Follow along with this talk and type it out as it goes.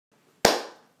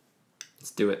Let's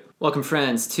do it. Welcome,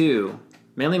 friends, to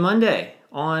Manly Monday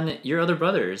on Your Other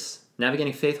Brothers,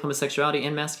 navigating faith, homosexuality,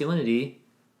 and masculinity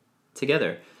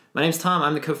together. My name's Tom.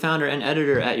 I'm the co-founder and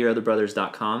editor at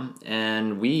yourotherbrothers.com,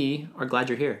 and we are glad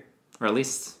you're here, or at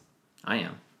least I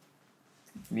am.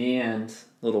 Me and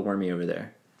little Wormy over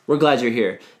there. We're glad you're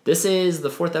here. This is the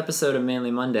 4th episode of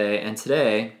Manly Monday, and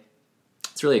today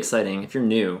it's really exciting. If you're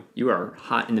new, you are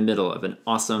hot in the middle of an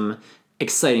awesome,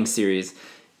 exciting series.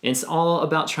 It's all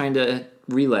about trying to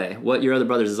relay what Your Other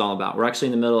Brothers is all about. We're actually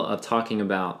in the middle of talking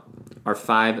about our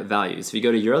 5 values. If you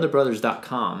go to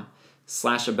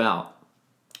yourotherbrothers.com/about,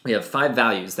 we have 5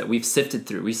 values that we've sifted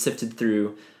through. We sifted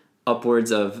through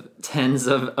upwards of tens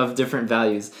of different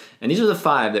values. And these are the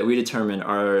 5 that we determined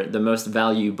are the most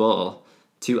valuable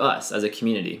to us as a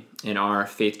community in our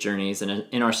faith journeys and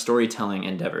in our storytelling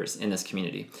endeavors in this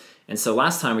community. And so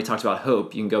last time we talked about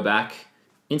hope. You can go back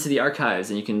into the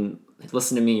archives and you can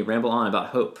listen to me ramble on about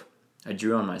hope. I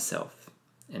drew on myself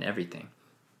and everything.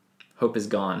 Hope is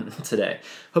gone today.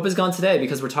 Hope is gone today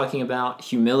because we're talking about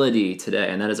humility today,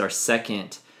 and that is our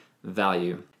second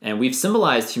value. And we've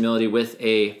symbolized humility with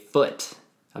a foot,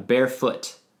 a bare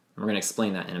foot. We're going to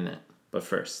explain that in a minute. But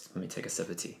first, let me take a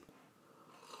sip of tea.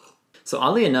 So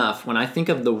oddly enough, when I think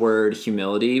of the word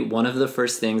humility, one of the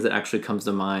first things that actually comes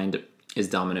to mind is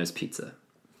Domino's Pizza.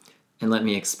 And let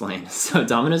me explain. So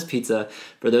Domino's Pizza,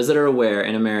 for those that are aware,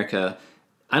 in America,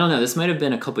 I don't know, this might have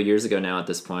been a couple years ago now at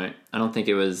this point. I don't think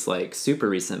it was like super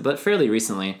recent, but fairly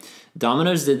recently,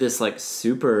 Domino's did this like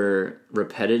super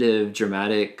repetitive,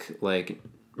 dramatic, like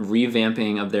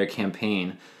revamping of their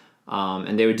campaign.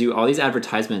 And they would do all these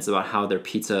advertisements about how their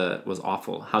pizza was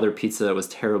awful, how their pizza was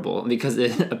terrible, because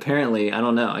it apparently, I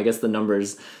don't know, I guess the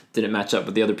numbers didn't match up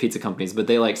with the other pizza companies, but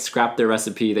they like scrapped their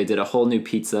recipe, they did a whole new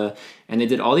pizza, and they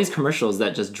did all these commercials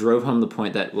that just drove home the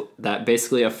point that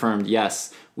basically affirmed,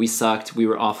 yes, we sucked, we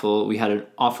were awful, we had an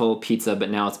awful pizza, but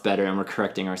now it's better and we're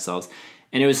correcting ourselves.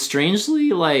 And it was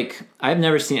strangely like, I've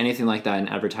never seen anything like that in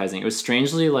advertising. It was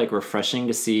strangely like refreshing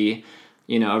to see,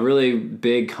 you know, a really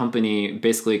big company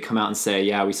basically come out and say,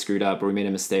 yeah, we screwed up, or we made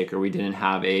a mistake, or we didn't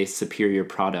have a superior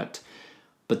product.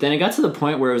 But then it got to the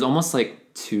point where it was almost like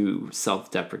too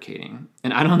self-deprecating.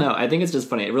 And I don't know, I think it's just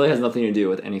funny. It really has nothing to do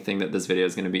with anything that this video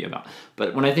is going to be about.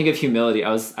 But when I think of humility,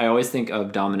 I always think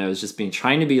of Domino's just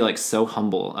trying to be like so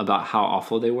humble about how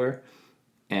awful they were.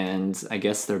 And I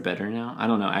guess they're better now. I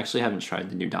don't know. I actually haven't tried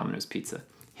the new Domino's pizza.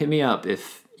 Hit me up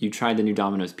if you tried the new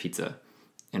Domino's pizza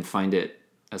and find it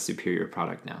a superior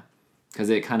product now, because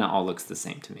it kind of all looks the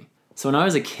same to me. So when I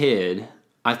was a kid,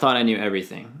 I thought I knew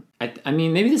everything. I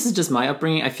mean, maybe this is just my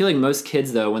upbringing. I feel like most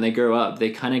kids, though, when they grow up,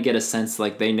 they kind of get a sense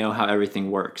like they know how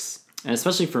everything works. And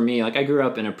especially for me, like I grew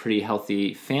up in a pretty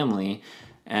healthy family,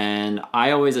 and I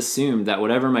always assumed that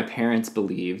whatever my parents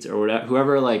believed, or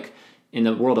whoever, like in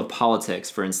the world of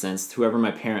politics, for instance, whoever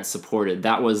my parents supported,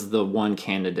 that was the one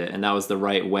candidate, and that was the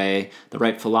right way, the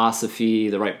right philosophy,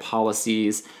 the right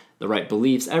policies, the right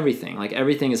beliefs, everything. Like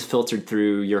everything is filtered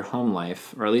through your home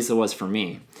life, or at least it was for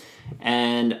me.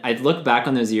 And I look back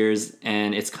on those years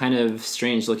and it's kind of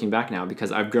strange looking back now,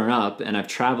 because I've grown up and I've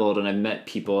traveled and I've met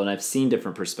people and I've seen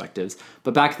different perspectives.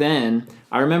 But back then,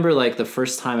 I remember like the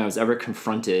first time I was ever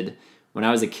confronted when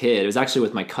I was a kid, it was actually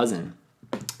with my cousin.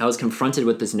 I was confronted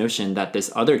with this notion that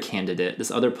this other candidate, this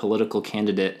other political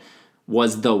candidate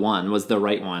was the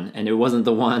right one. And it wasn't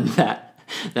the one that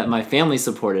my family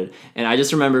supported. And I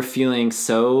just remember feeling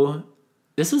so,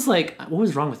 this was like, what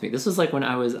was wrong with me? This was like when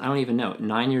I was, I don't even know,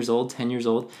 9 years old, 10 years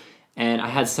old. And I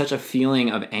had such a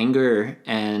feeling of anger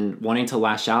and wanting to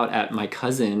lash out at my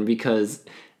cousin because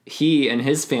he and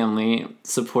his family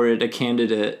supported a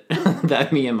candidate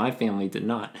that me and my family did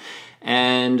not.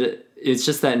 And it's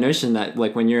just that notion that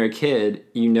like when you're a kid,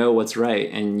 you know what's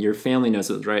right and your family knows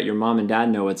what's right. Your mom and dad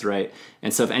know what's right.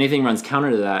 And so if anything runs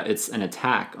counter to that, it's an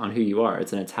attack on who you are.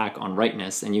 It's an attack on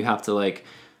rightness. And you have to like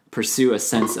pursue a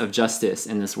sense of justice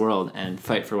in this world and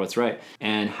fight for what's right.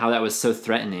 And how that was so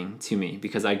threatening to me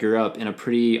because I grew up in a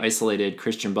pretty isolated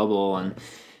Christian bubble and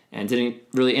didn't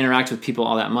really interact with people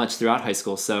all that much throughout high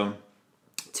school. So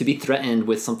to be threatened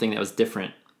with something that was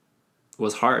different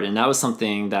was hard. And that was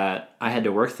something that I had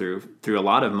to work through a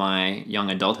lot of my young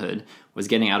adulthood, was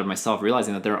getting out of myself,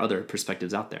 realizing that there are other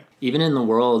perspectives out there. Even in the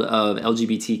world of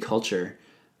LGBT culture,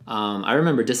 I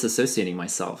remember disassociating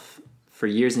myself for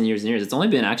years and years and years. It's only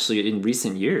been actually in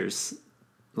recent years,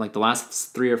 like the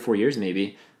last 3 or 4 years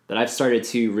maybe, that I've started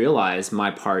to realize my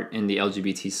part in the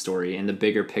LGBT story, in the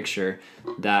bigger picture,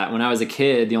 that when I was a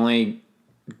kid, the only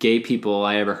gay people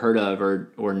I ever heard of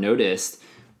or noticed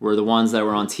were the ones that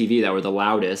were on TV that were the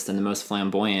loudest and the most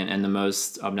flamboyant and the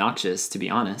most obnoxious, to be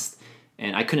honest.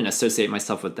 And I couldn't associate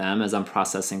myself with them as I'm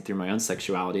processing through my own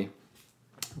sexuality.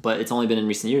 But it's only been in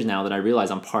recent years now that I realize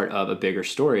I'm part of a bigger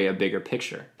story, a bigger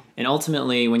picture. And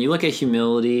ultimately, when you look at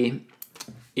humility,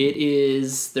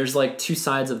 there's like two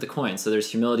sides of the coin. So there's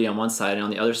humility on one side, and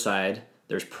on the other side,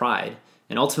 there's pride.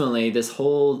 And ultimately,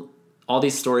 all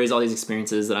these stories, all these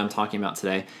experiences that I'm talking about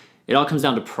today, it all comes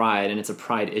down to pride, and it's a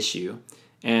pride issue.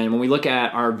 And when we look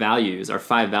at our values, our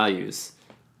 5 values,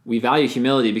 we value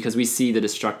humility because we see the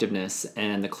destructiveness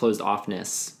and the closed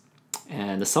offness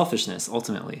and the selfishness,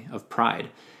 ultimately, of pride.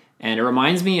 And it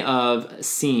reminds me of a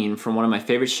scene from one of my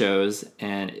favorite shows,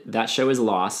 and that show is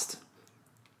Lost.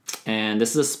 And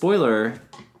this is a spoiler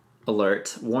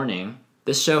alert warning.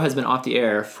 This show has been off the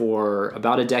air for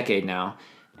about a decade now,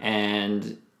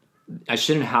 and I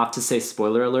shouldn't have to say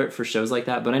spoiler alert for shows like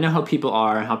that, but I know how people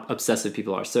are and how obsessive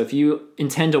people are. So if you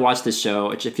intend to watch this show,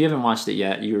 which if you haven't watched it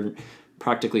yet, you're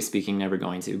practically speaking never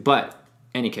going to. But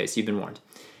any case, you've been warned.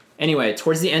 Anyway,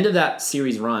 towards the end of that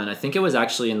series run, I think it was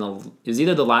actually it was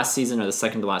either the last season or the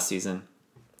second to last season,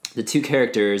 the 2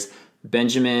 characters,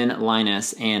 Benjamin,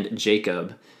 Linus, and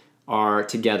Jacob, are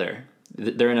together.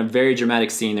 They're in a very dramatic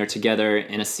scene. They're together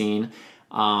in a scene.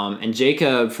 And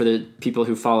Jacob, for the people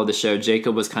who follow the show,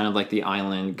 Jacob was kind of like the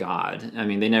island god. I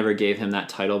mean, they never gave him that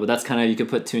title, but that's kind of, you could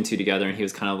put 2 and 2 together, and he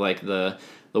was kind of like the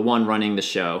one running the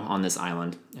show on this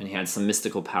island. And he had some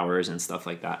mystical powers and stuff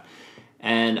like that.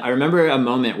 And I remember a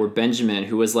moment where Benjamin,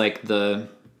 who was like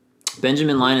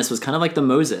Benjamin Linus was kind of like the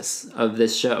Moses of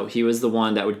this show. He was the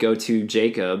one that would go to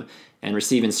Jacob and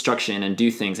receive instruction and do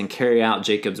things and carry out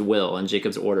Jacob's will and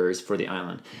Jacob's orders for the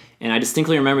island. And I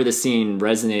distinctly remember this scene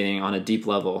resonating on a deep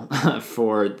level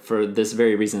for this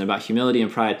very reason, about humility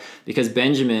and pride, because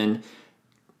Benjamin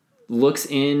looks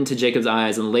into Jacob's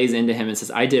eyes and lays into him and says,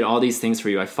 I did all these things for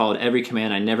you. I followed every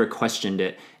command. I never questioned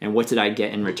it. And what did I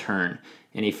get in return?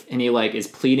 And he like is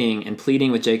pleading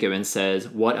with Jacob and says,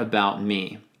 what about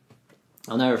me?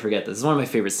 I'll never forget this. This is one of my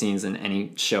favorite scenes in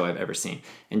any show I've ever seen.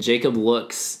 And Jacob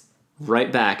looks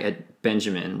right back at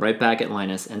Benjamin, right back at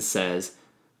Linus, and says,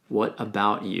 what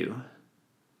about you?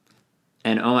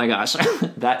 And oh my gosh,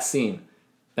 that scene,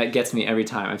 that gets me every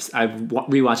time. I've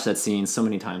rewatched that scene so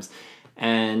many times.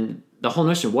 And the whole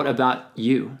notion, what about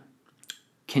you?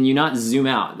 Can you not zoom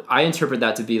out? I interpret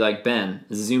that to be like, Ben,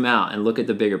 zoom out and look at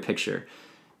the bigger picture.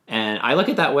 And I look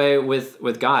at that way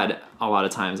with God a lot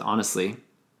of times, honestly.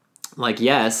 Like,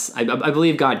 yes, I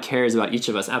believe God cares about each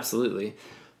of us, absolutely.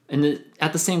 And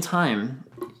at the same time,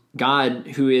 God,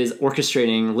 who is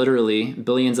orchestrating literally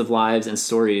billions of lives and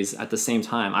stories at the same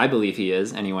time, I believe he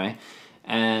is anyway,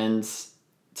 and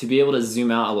to be able to zoom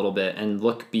out a little bit and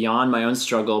look beyond my own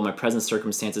struggle, my present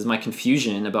circumstances, my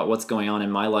confusion about what's going on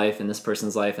in my life and this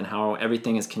person's life and how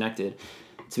everything is connected,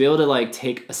 to be able to like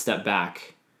take a step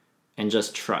back and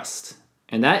just trust.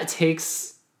 And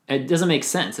it doesn't make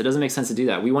sense. It doesn't make sense to do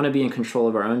that. We want to be in control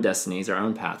of our own destinies, our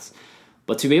own paths.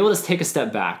 But to be able to take a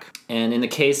step back, and in the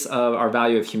case of our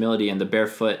value of humility and the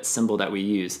barefoot symbol that we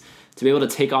use, to be able to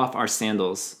take off our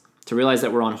sandals, to realize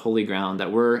that we're on holy ground,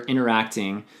 that we're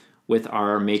interacting with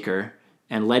our Maker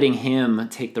and letting him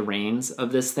take the reins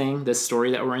of this thing, this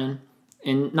story that we're in,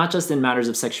 and not just in matters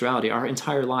of sexuality, our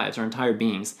entire lives, our entire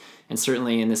beings, and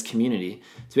certainly in this community,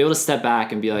 to be able to step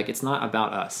back and be like, it's not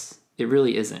about us. It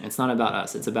really isn't. It's not about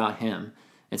us. It's about him.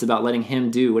 It's about letting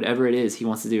him do whatever it is he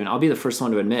wants to do. And I'll be the first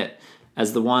one to admit,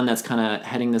 as the one that's kind of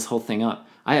heading this whole thing up,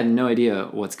 I have no idea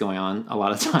what's going on a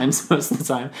lot of times, most of the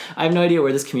time. I have no idea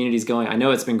where this community is going. I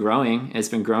know it's been growing. It's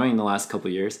been growing the last couple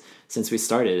of years. Since we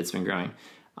started, it's been growing.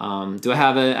 Do I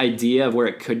have an idea of where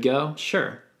it could go?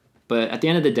 Sure. But at the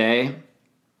end of the day,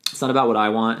 it's not about what I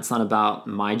want. It's not about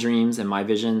my dreams and my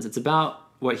visions. It's about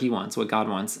what he wants, what God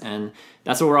wants. And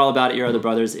that's what we're all about at Your Other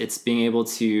Brothers. It's being able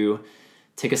to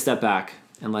take a step back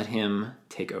and let him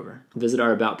take over. Visit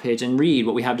our About page and read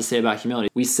what we have to say about humility.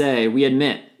 We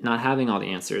admit not having all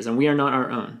the answers, and we are not our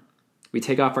own. We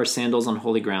take off our sandals on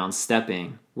holy ground,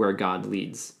 stepping where God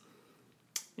leads.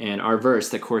 And our verse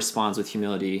that corresponds with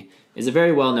humility is a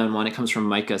very well-known one. It comes from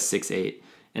Micah 6:8,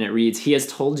 and it reads, He has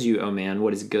told you, O man,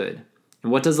 what is good.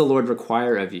 And what does the Lord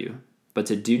require of you, but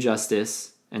to do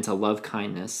justice and to love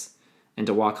kindness and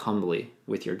to walk humbly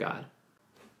with your God.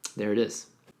 There it is.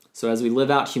 So as we live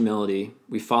out humility,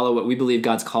 we follow what we believe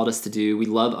God's called us to do, we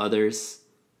love others,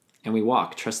 and we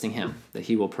walk trusting him that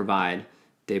he will provide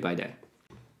day by day.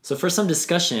 So for some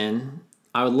discussion,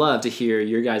 I would love to hear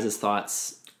your guys'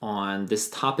 thoughts on this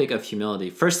topic of humility.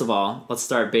 First of all, let's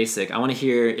start basic. I want to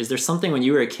hear, is there something when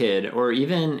you were a kid, or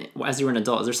even as you were an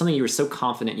adult, is there something you were so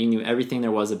confident you knew everything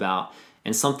there was about,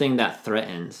 and something that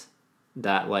threatened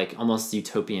that like almost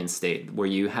utopian state where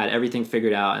you had everything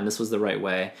figured out and this was the right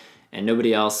way, and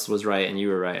nobody else was right and you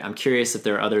were right. I'm curious if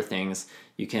there are other things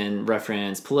you can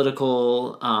reference,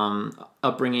 political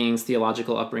upbringings,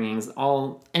 theological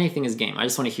upbringings, anything is game. I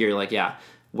just want to hear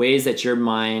ways that your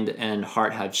mind and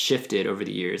heart have shifted over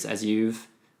the years as you've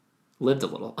lived a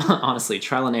little, honestly,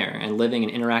 trial and error, and living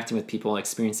and interacting with people,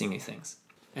 experiencing new things.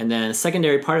 And then a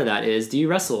secondary part of that is, do you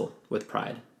wrestle with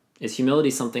pride? Is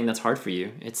humility something that's hard for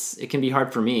you? It can be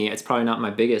hard for me. It's probably not my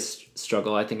biggest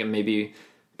struggle. I think it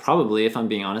probably, if I'm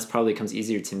being honest, probably comes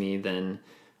easier to me than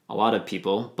a lot of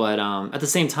people. But at the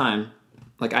same time,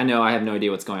 I know I have no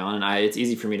idea what's going on, and it's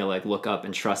easy for me to look up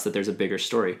and trust that there's a bigger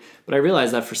story. But I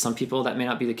realize that for some people that may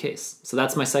not be the case. So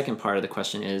that's my second part of the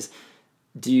question is,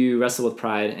 do you wrestle with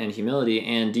pride and humility,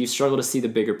 and do you struggle to see the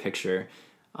bigger picture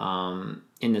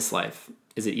in this life?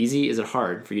 Is it easy? Is it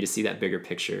hard for you to see that bigger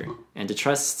picture and to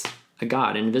trust a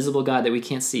God, an invisible God that we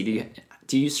can't see?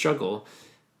 Do you struggle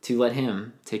to let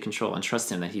him take control and trust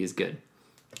him that he is good?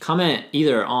 Comment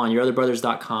either on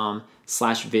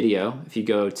yourotherbrothers.com/video if you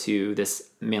go to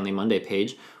this Manly Monday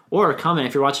page, or comment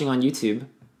if you're watching on YouTube,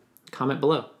 comment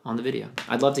below on the video.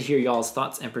 I'd love to hear y'all's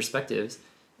thoughts and perspectives.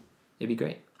 It'd be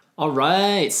great. All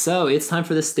right, so it's time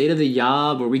for the State of the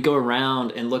Yob, where we go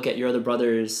around and look at Your Other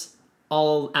Brothers,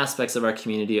 all aspects of our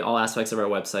community, all aspects of our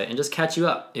website, and just catch you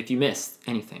up if you missed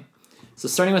anything. So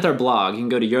starting with our blog, you can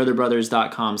go to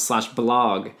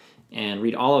yourotherbrothers.com/blog and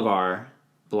read all of our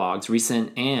blogs,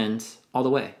 recent and all the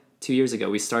way. 2 years ago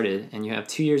we started, and you have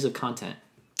 2 years of content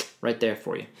right there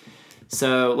for you.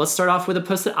 So let's start off with a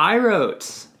post that I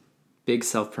wrote. Big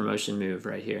self-promotion move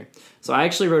right here. So I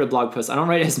actually wrote a blog post. I don't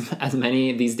write as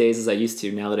many these days as I used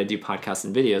to now that I do podcasts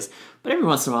and videos, but every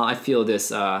once in a while I feel this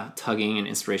tugging and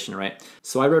inspiration, right?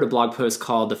 So I wrote a blog post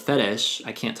called The Fetish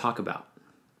I Can't Talk About.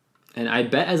 And I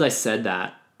bet as I said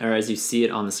that, or as you see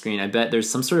it on the screen, I bet there's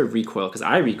some sort of recoil, because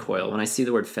I recoil when I see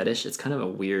the word fetish. It's kind of a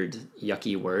weird,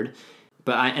 yucky word.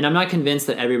 And I'm not convinced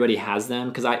that everybody has them,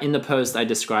 because in the post I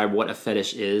describe what a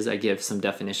fetish is. I give some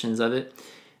definitions of it.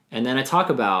 And then I talk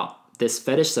about this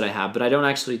fetish that I have, but I don't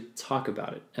actually talk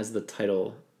about it, as the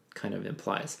title kind of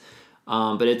implies.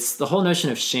 But it's the whole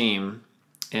notion of shame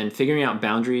and figuring out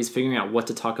boundaries, figuring out what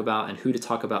to talk about and who to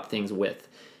talk about things with.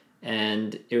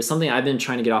 And it was something I've been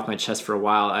trying to get off my chest for a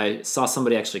while. I saw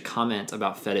somebody actually comment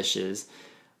about fetishes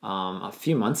a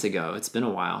few months ago. It's been a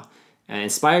while. And it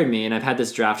inspired me, and I've had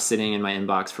this draft sitting in my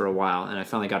inbox for a while, and I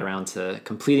finally got around to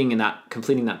completing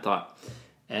that thought.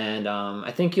 And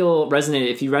I think you'll resonate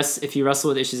if you wrestle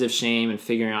with issues of shame and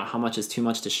figuring out how much is too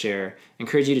much to share. I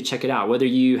encourage you to check it out, whether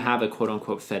you have a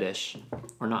quote-unquote fetish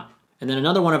or not. And then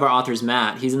another one of our authors,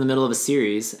 Matt, he's in the middle of a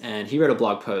series, and he wrote a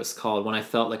blog post called When I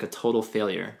Felt Like a Total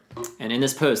Failure. And in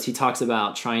this post, he talks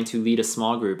about trying to lead a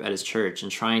small group at his church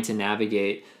and trying to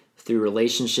navigate through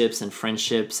relationships and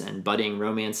friendships and budding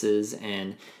romances.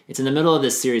 And it's in the middle of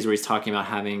this series where he's talking about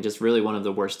having just really one of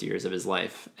the worst years of his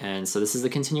life. And so this is the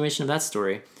continuation of that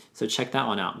story. So check that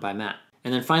one out by Matt.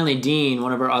 And then finally, Dean,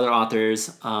 one of our other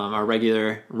authors, our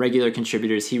regular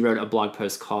contributors, he wrote a blog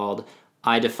post called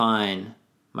I Define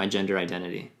My Gender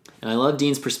Identity. And I love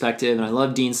Dean's perspective, and I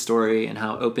love Dean's story and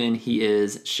how open he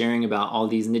is sharing about all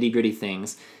these nitty-gritty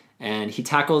things. And he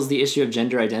tackles the issue of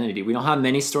gender identity. We don't have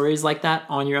many stories like that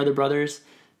on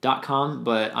yourotherbrothers.com,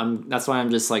 but that's why I'm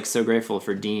just so grateful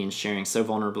for Dean sharing so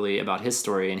vulnerably about his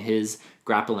story and his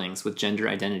grapplings with gender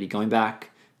identity going back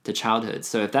to childhood.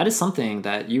 So if that is something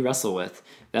that you wrestle with,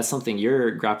 that's something you're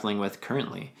grappling with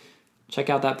currently, check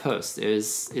out that post.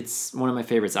 It's one of my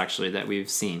favorites actually that we've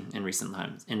seen in recent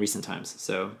times.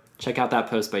 So check out that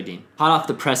post by Dean. Hot off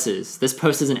the presses. This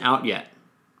post isn't out yet,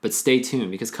 but stay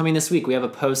tuned, because coming this week we have a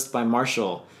post by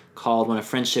Marshall called When a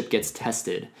Friendship Gets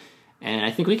Tested. And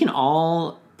I think we can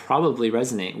all probably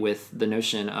resonate with the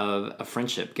notion of a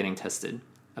friendship getting tested,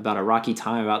 about a rocky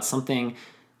time,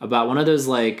 about one of those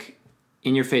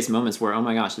in-your-face moments where, oh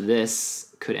my gosh,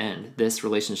 this could end. This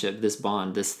relationship, this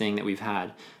bond, this thing that we've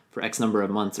had for X number of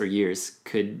months or years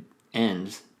could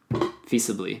end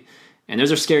feasibly. And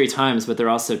those are scary times, but they're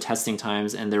also testing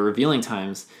times, and they're revealing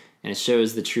times, and it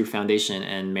shows the true foundation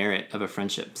and merit of a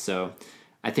friendship. So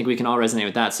I think we can all resonate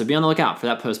with that. So be on the lookout for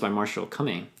that post by Marshall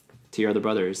coming to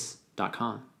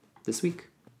yourotherbrothers.com this week.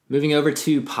 Moving over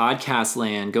to podcast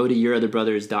land, go to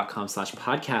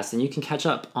yourotherbrothers.com/podcast, and you can catch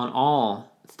up on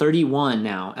all 31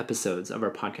 now episodes of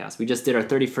our podcast. We just did our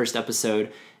 31st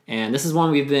episode, and this is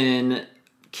one we've been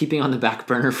keeping on the back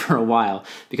burner for a while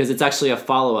because it's actually a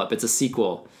follow-up. It's a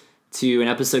sequel to an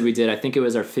episode we did. I think it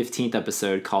was our 15th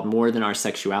episode called More Than Our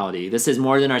Sexuality. This is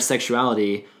More Than Our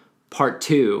Sexuality, Part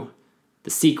 2, the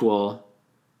sequel,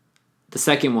 the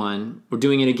second one. We're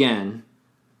doing it again,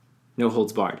 no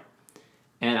holds barred.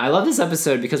 And I love this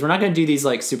episode because we're not going to do these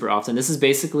like super often. This is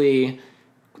basically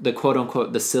the quote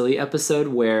unquote the silly episode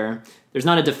where there's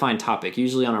not a defined topic.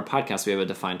 Usually on our podcast we have a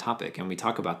defined topic and we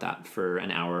talk about that for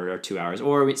an hour or 2 hours.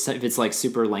 Or if it's like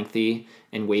super lengthy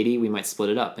and weighty, we might split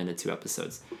it up into 2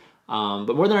 episodes.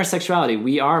 But more than our sexuality,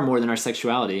 we are more than our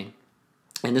sexuality.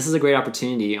 And this is a great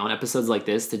opportunity on episodes like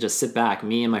this to just sit back,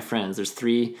 me and my friends. There's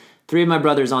three of my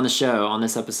brothers on the show on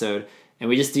this episode. And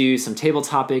we just do some table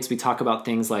topics. We talk about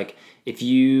things like, if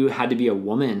you had to be a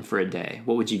woman for a day,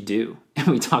 what would you do? And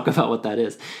we talk about what that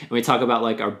is. And we talk about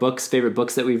like our books, favorite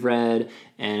books that we've read.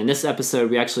 And in this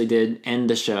episode, we actually did end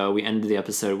the show. We ended the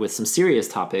episode with some serious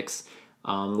topics.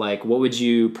 Like, what would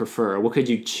you prefer? What could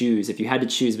you choose if you had to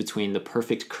choose between the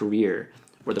perfect career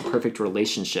or the perfect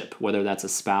relationship, whether that's a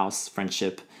spouse,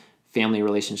 friendship, family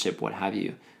relationship, what have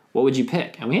you? What would you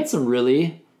pick? And we had some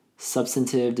really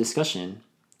substantive discussion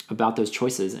about those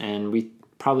choices. And we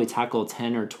probably tackle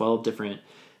 10 or 12 different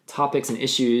topics and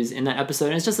issues in that episode.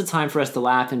 And it's just a time for us to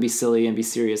laugh and be silly and be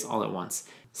serious all at once.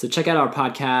 So check out our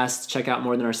podcast, check out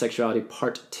More Than Our Sexuality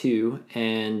Part 2.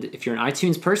 And if you're an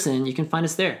iTunes person, you can find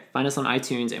us there. Find us on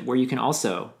iTunes, where you can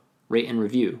also rate and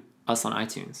review us on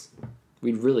iTunes.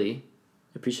 We'd really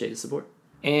appreciate the support.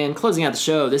 And closing out the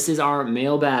show, this is our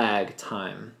mailbag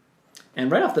time.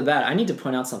 And right off the bat, I need to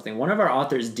point out something. One of our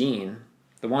authors, Dean,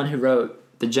 the one who wrote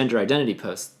the gender identity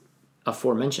post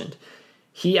aforementioned,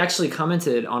 he actually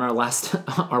commented on our last,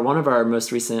 or one of our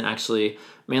most recent, actually,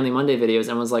 Manly Monday videos,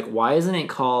 and was like, why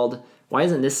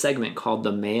isn't this segment called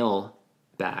the mail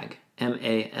bag?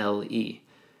 M-A-L-E.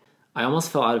 I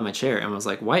almost fell out of my chair and was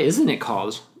like, why isn't it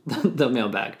called the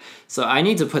mailbag? So I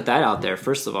need to put that out there,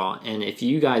 first of all. And if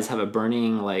you guys have a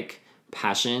burning like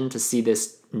passion to see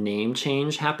this name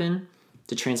change happen,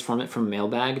 to transform it from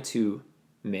mailbag to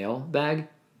mailbag,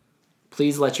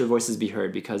 please let your voices be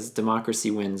heard, because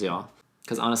democracy wins, y'all.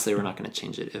 Because honestly, we're not going to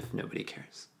change it if nobody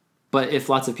cares. But if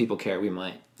lots of people care, we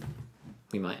might.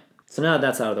 We might. So now that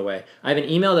that's out of the way, I have an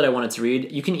email that I wanted to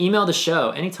read. You can email the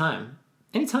show anytime.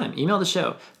 Anytime. Email the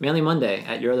show,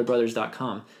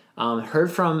 manlymonday@yourotherbrothers.com.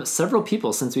 Heard from several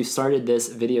people since we've started this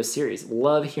video series.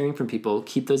 Love hearing from people.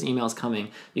 Keep those emails coming.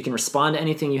 You can respond to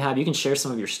anything you have. You can share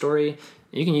some of your story.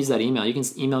 You can use that email. You can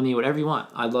email me whatever you want.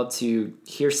 I'd love to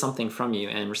hear something from you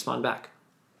and respond back.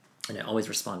 And I always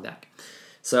respond back.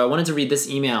 So I wanted to read this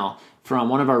email from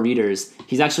one of our readers.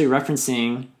 He's actually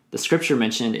referencing the scripture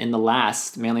mentioned in the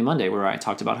last Manly Monday where I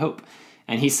talked about hope.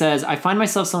 And he says, I find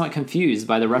myself somewhat confused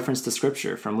by the reference to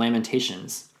scripture from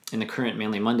Lamentations in the current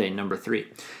Manly Monday, number 3.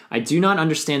 I do not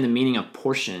understand the meaning of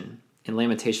portion in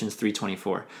Lamentations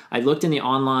 3:24. I looked in the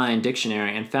online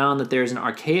dictionary and found that there is an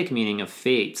archaic meaning of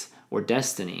fate or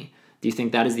destiny. Do you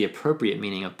think that is the appropriate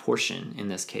meaning of portion in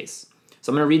this case?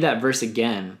 So I'm going to read that verse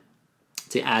again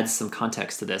to add some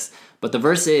context to this. But the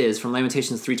verse is from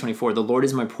Lamentations 3:24, the Lord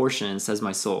is my portion, says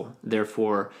my soul.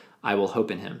 Therefore, I will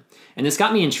hope in him. And this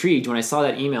got me intrigued when I saw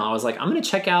that email. I was like, I'm going to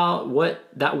check out what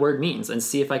that word means and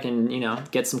see if I can,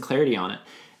 get some clarity on it.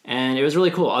 And it was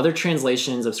really cool. Other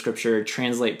translations of scripture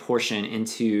translate portion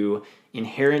into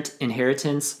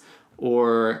inheritance,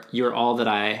 or you're all that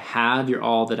I have, you're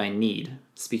all that I need.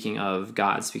 Speaking of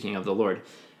God, speaking of the Lord.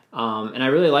 And I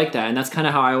really like that. And that's kind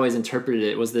of how I always interpreted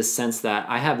it, was this sense that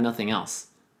I have nothing else.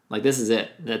 Like, this is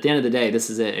it. At the end of the day, this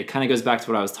is it. It kind of goes back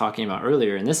to what I was talking about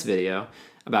earlier in this video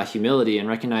about humility and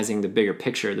recognizing the bigger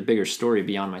picture, the bigger story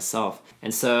beyond myself.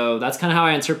 And so that's kind of how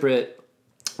I interpret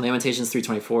Lamentations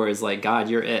 3:24 is like, God,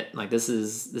 you're it. Like, this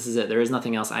is it. There is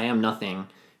nothing else. I am nothing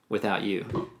without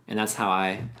you. And that's how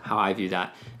I view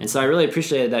that. And so I really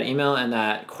appreciated that email and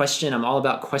that question. I'm all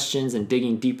about questions and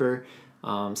digging deeper.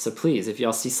 So please, if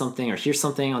y'all see something or hear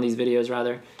something on these videos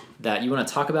rather that you want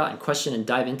to talk about and question and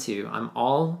dive into, I'm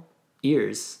all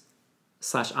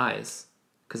ears/eyes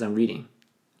because I'm reading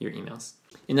your emails.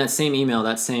 In that same email,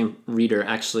 that same reader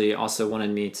actually also wanted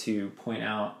me to point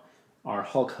out our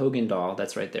Hulk Hogan doll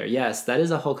that's right there. Yes, that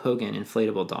is a Hulk Hogan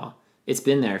inflatable doll. It's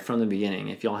been there from the beginning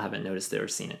if y'all haven't noticed it or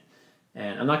seen it.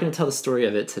 And I'm not going to tell the story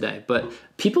of it today, but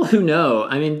people who know,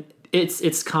 I mean,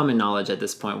 it's common knowledge at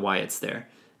this point why it's there.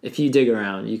 If you dig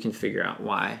around, you can figure out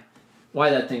why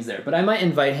that thing's there. But I might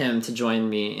invite him to join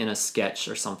me in a sketch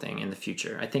or something in the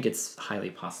future. I think it's highly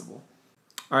possible.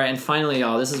 All right, and finally,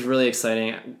 y'all, this is really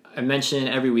exciting. I mention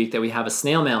every week that we have a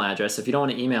snail mail address. If you don't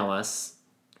want to email us,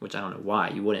 which I don't know why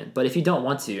you wouldn't, but if you don't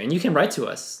want to, and you can write to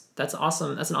us, that's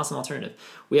awesome. That's an awesome alternative.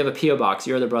 We have a P.O. Box,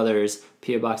 You're the Brothers,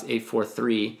 P.O. Box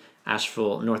 843,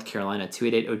 Asheville, North Carolina,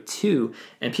 28802.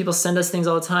 And people send us things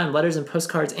all the time, letters and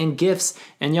postcards and gifts.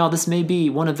 And y'all, this may be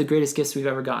one of the greatest gifts we've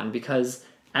ever gotten, because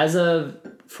as of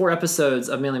 4 episodes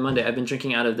of Manly Monday, I've been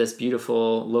drinking out of this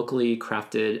beautiful, locally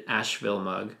crafted Asheville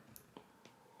mug.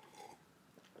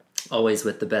 always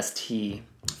with the best tea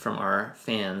from our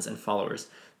fans and followers.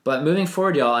 But moving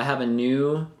forward, y'all, I have a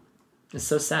new... It's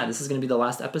so sad. This is going to be the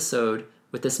last episode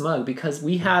with this mug because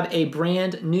we have a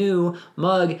brand new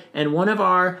mug, and one of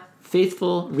our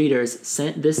faithful readers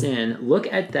sent this in.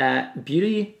 Look at that.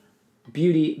 Beauty,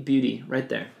 beauty, beauty right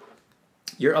there.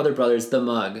 Your Other Brothers, the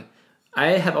mug.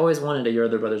 I have always wanted a Your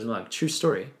Other Brothers mug. True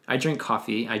story. I drink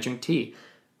coffee. I drink tea.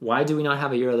 Why do we not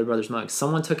have a Your Other Brothers mug?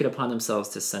 Someone took it upon themselves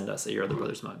to send us a Your Other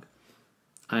Brothers mug.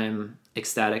 I'm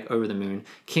ecstatic, over the moon.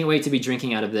 Can't wait to be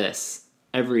drinking out of this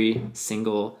every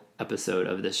single episode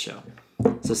of this show.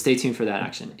 So stay tuned for that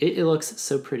action. It looks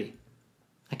so pretty.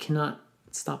 I cannot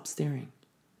stop staring.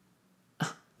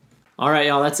 All right,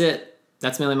 y'all, that's it.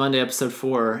 That's Manly Monday, episode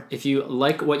 4. If you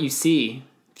like what you see,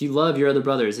 if you love Your Other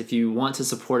Brothers, if you want to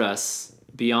support us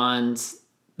beyond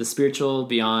the spiritual,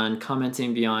 beyond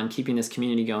commenting, beyond keeping this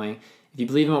community going, if you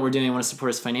believe in what we're doing and want to support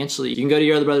us financially, you can go to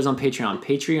Your Other Brothers on Patreon,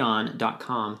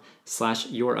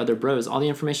 patreon.com/yourotherbros. All the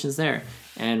information is there,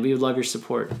 and we would love your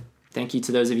support. Thank you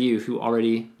to those of you who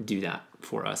already do that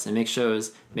for us and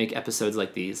make episodes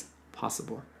like these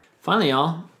possible. Finally,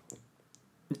 y'all,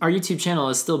 our YouTube channel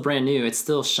is still brand new. It's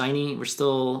still shiny. We're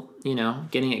still,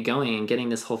 getting it going and getting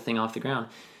this whole thing off the ground.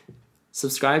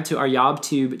 Subscribe to our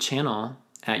YobTube channel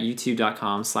at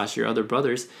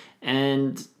youtube.com/yourotherbrothers.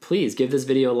 And please give this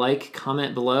video a like,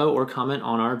 comment below, or comment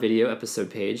on our video episode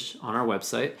page on our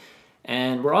website.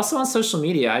 And we're also on social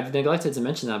media. I've neglected to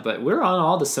mention that, but we're on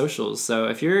all the socials. So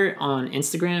if you're on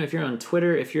Instagram, if you're on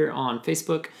Twitter, if you're on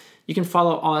Facebook, you can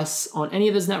follow us on any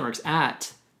of those networks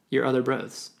at Your Other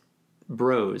Bros.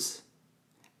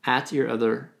 At Your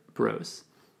Other Bros.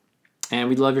 And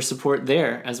we'd love your support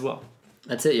there as well.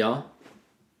 That's it, y'all.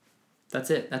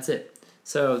 That's it.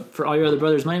 So for all your other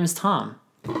brothers, my name is Tom.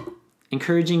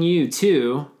 Encouraging you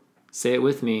to, say it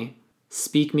with me,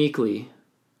 speak meekly,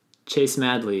 chase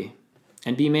madly,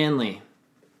 and be manly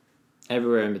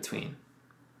everywhere in between.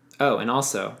 Oh, and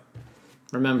also,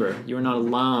 remember, you are not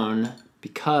alone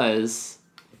because...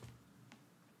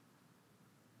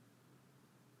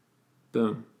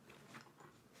 Boom.